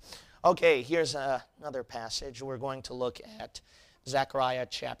cross it. Okay, here's another passage. We're going to look at Zechariah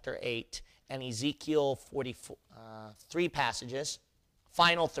chapter 8 and Ezekiel 44. 3 passages,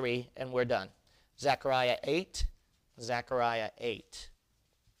 final 3, and we're done. Zechariah 8, Zechariah 8.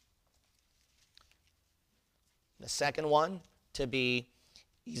 The second one to be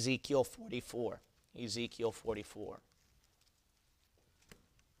Ezekiel 44. Ezekiel 44.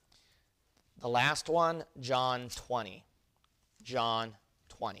 The last one, John 20. John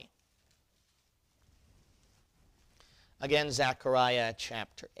 20. Again, Zechariah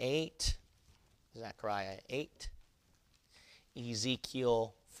chapter 8. Zechariah 8.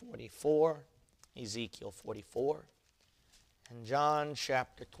 Ezekiel 44. Ezekiel 44. And John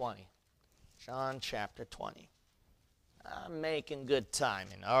chapter 20. John chapter 20. I'm making good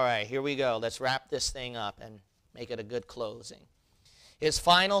timing. All right, here we go. Let's wrap this thing up and make it a good closing. His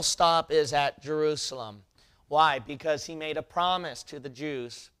final stop is at Jerusalem. Why? Because he made a promise to the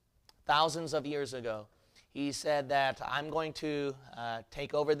Jews thousands of years ago. He said that I'm going to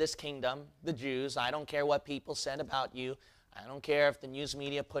take over this kingdom, the Jews. I don't care what people said about you. I don't care if the news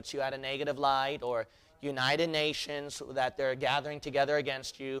media puts you at a negative light or United Nations that they're gathering together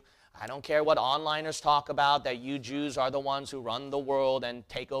against you. I don't care what onliners talk about, that you Jews are the ones who run the world and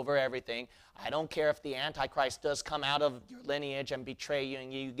take over everything. I don't care if the Antichrist does come out of your lineage and betray you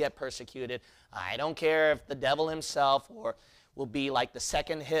and you get persecuted. I don't care if the devil himself will be like the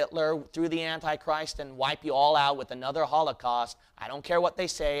second Hitler through the Antichrist and wipe you all out with another Holocaust. I don't care what they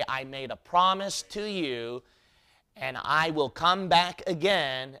say. I made a promise to you, and I will come back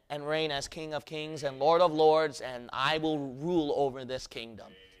again and reign as King of Kings and Lord of Lords, and I will rule over this kingdom.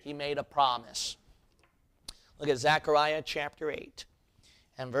 He made a promise. Look at Zechariah chapter 8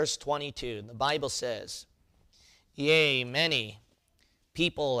 and verse 22. The Bible says, "Yea, many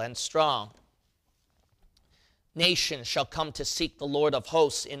people and strong nations shall come to seek the Lord of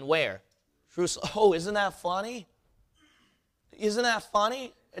hosts in where? Jerusalem." Oh, isn't that funny? Isn't that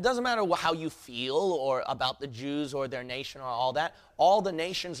funny? It doesn't matter how you feel or about the Jews or their nation or all that. All the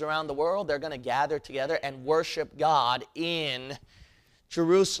nations around the world, they're going to gather together and worship God in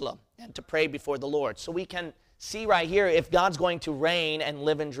Jerusalem and to pray before the Lord. So we can see right here, if God's going to reign and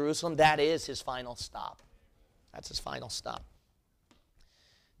live in Jerusalem, that is his final stop. That's his final stop.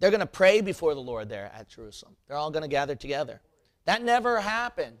 They're going to pray before the Lord there at Jerusalem. They're all going to gather together. That never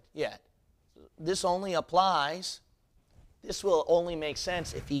happened yet. This only applies, this will only make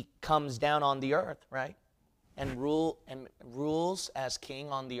sense if he comes down on the earth, right? And rules as king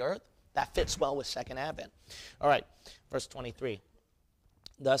on the earth. That fits well with Second Advent. All right, verse 23.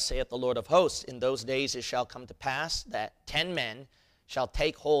 "Thus saith the Lord of hosts, in those days it shall come to pass that 10 men shall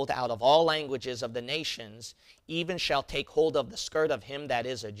take hold out of all languages of the nations, even shall take hold of the skirt of him that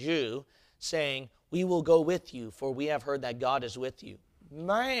is a Jew, saying, We will go with you, for we have heard that God is with you."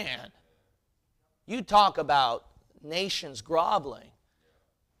 Man, you talk about nations groveling.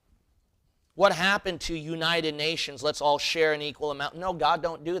 What happened to United Nations? Let's all share an equal amount. No, God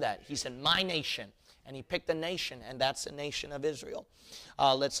don't do that. He said, my nation. And he picked a nation, and that's the nation of Israel.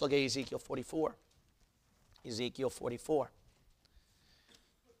 Let's look at Ezekiel 44. Ezekiel 44.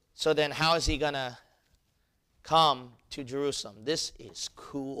 So then how is he going to come to Jerusalem? This is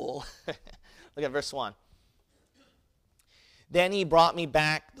cool. Look at verse 1. "Then he brought me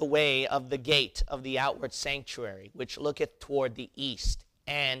back the way of the gate of the outward sanctuary, which looketh toward the east.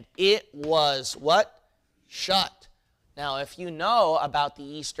 And it was" what? "Shut." Now, if you know about the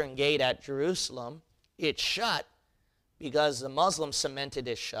eastern gate at Jerusalem, it's shut because the Muslims cemented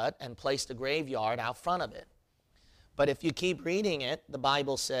it shut and placed a graveyard out front of it. But if you keep reading it, the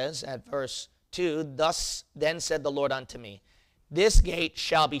Bible says at verse 2, "Thus then said the Lord unto me, This gate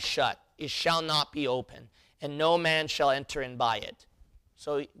shall be shut, it shall not be open, and no man shall enter in by it."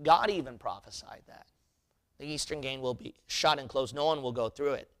 So God even prophesied that. The eastern gate will be shut and closed. No one will go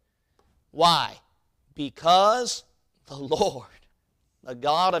through it. Why? Because the Lord, the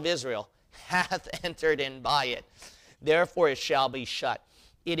God of Israel, hath entered in by it. Therefore it shall be shut.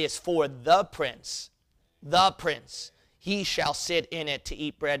 It is for the prince. The prince. He shall sit in it to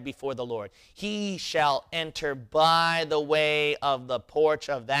eat bread before the Lord. He shall enter by the way of the porch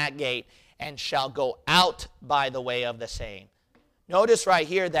of that gate, and shall go out by the way of the same. Notice right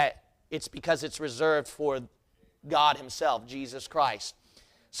here that it's because it's reserved for God himself, Jesus Christ.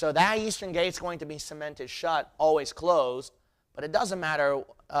 So that eastern gate is going to be cemented shut, always closed, but it doesn't matter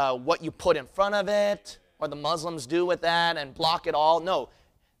what you put in front of it or the Muslims do with that and block it all. No,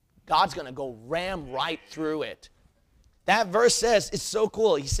 God's going to go ram right through it. That verse says, it's so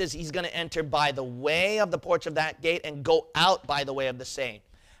cool. He says he's going to enter by the way of the porch of that gate and go out by the way of the same.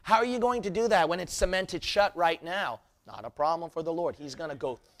 How are you going to do that when it's cemented shut right now? Not a problem for the Lord. He's going to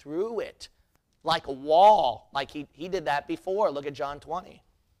go through it like a wall, like he did that before. Look at John 20.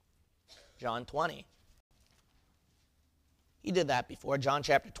 John 20. He did that before. John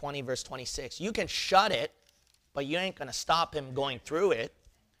chapter 20, verse 26. You can shut it, but you ain't going to stop him going through it.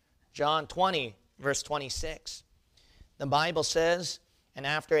 John 20, verse 26. The Bible says, and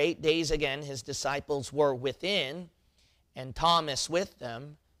after 8 days again, his disciples were within, and Thomas with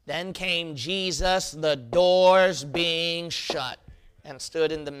them. Then came Jesus, the doors being shut, and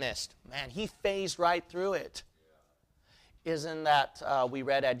stood in the midst. Man, he phased right through it. Isn't that, we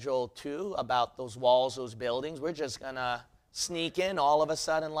read at Joel 2 about those walls, those buildings. We're just going to sneak in all of a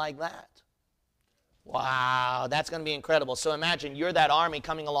sudden like that. Wow, that's going to be incredible. So imagine you're that army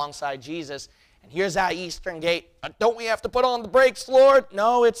coming alongside Jesus, and here's that eastern gate. Don't we have to put on the brakes, Lord?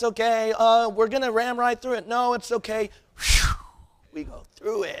 No, it's okay. We're going to ram right through it. No, it's okay. Whew, we go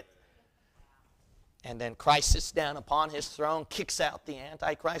through it. And then Christ sits down upon his throne, kicks out the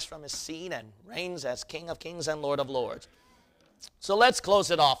Antichrist from his seat, and reigns as King of Kings and Lord of Lords. So let's close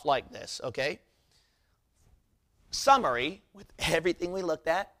it off like this, okay? Summary, with everything we looked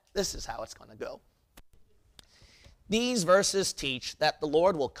at, this is how it's going to go. These verses teach that the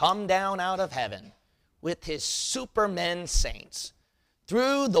Lord will come down out of heaven with his supermen saints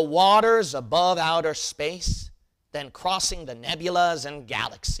through the waters above outer space, then crossing the nebulas and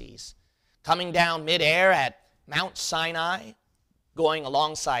galaxies, coming down midair at Mount Sinai, going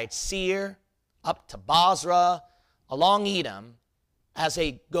alongside Seir, up to Basra, along Edom, as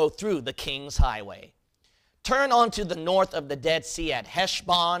they go through the King's Highway. Turn onto the north of the Dead Sea at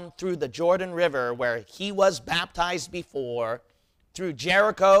Heshbon, through the Jordan River where he was baptized before, through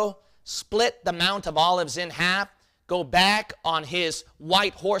Jericho, split the Mount of Olives in half, go back on his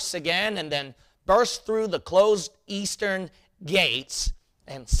white horse again, and then burst through the closed eastern gates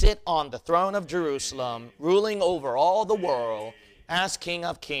and sit on the throne of Jerusalem, ruling over all the world as King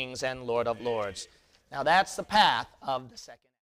of Kings and Lord of Lords. Now that's the path of the second.